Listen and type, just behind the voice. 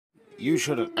You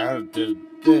should have added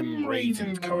them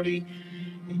raisins, Cody.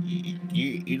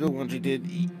 You know what you did?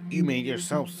 You made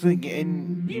yourself sick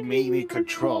and you made me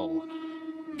control.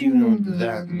 Do you know what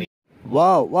that means?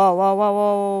 Whoa, whoa, whoa, whoa, whoa,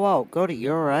 whoa, whoa. Cody,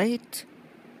 you alright?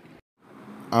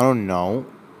 I don't know.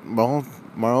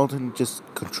 Marlton just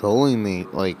controlling me,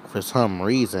 like, for some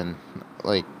reason.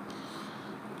 Like,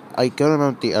 I got him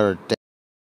out the other day.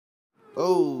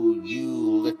 Oh, you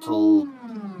little...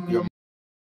 You're...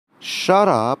 Shut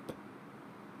up!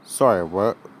 Sorry,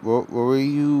 what were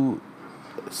you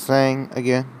saying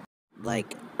again?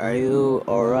 Like, are you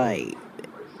alright?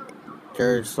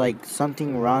 There's, like,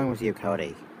 something wrong with you,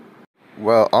 Cody.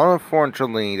 Well,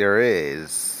 unfortunately, there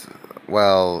is.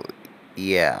 Well,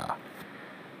 yeah.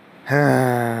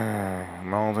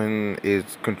 Marlton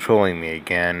is controlling me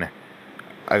again.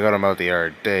 I got him out the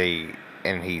other day,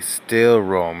 and he still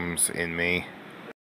roams in me.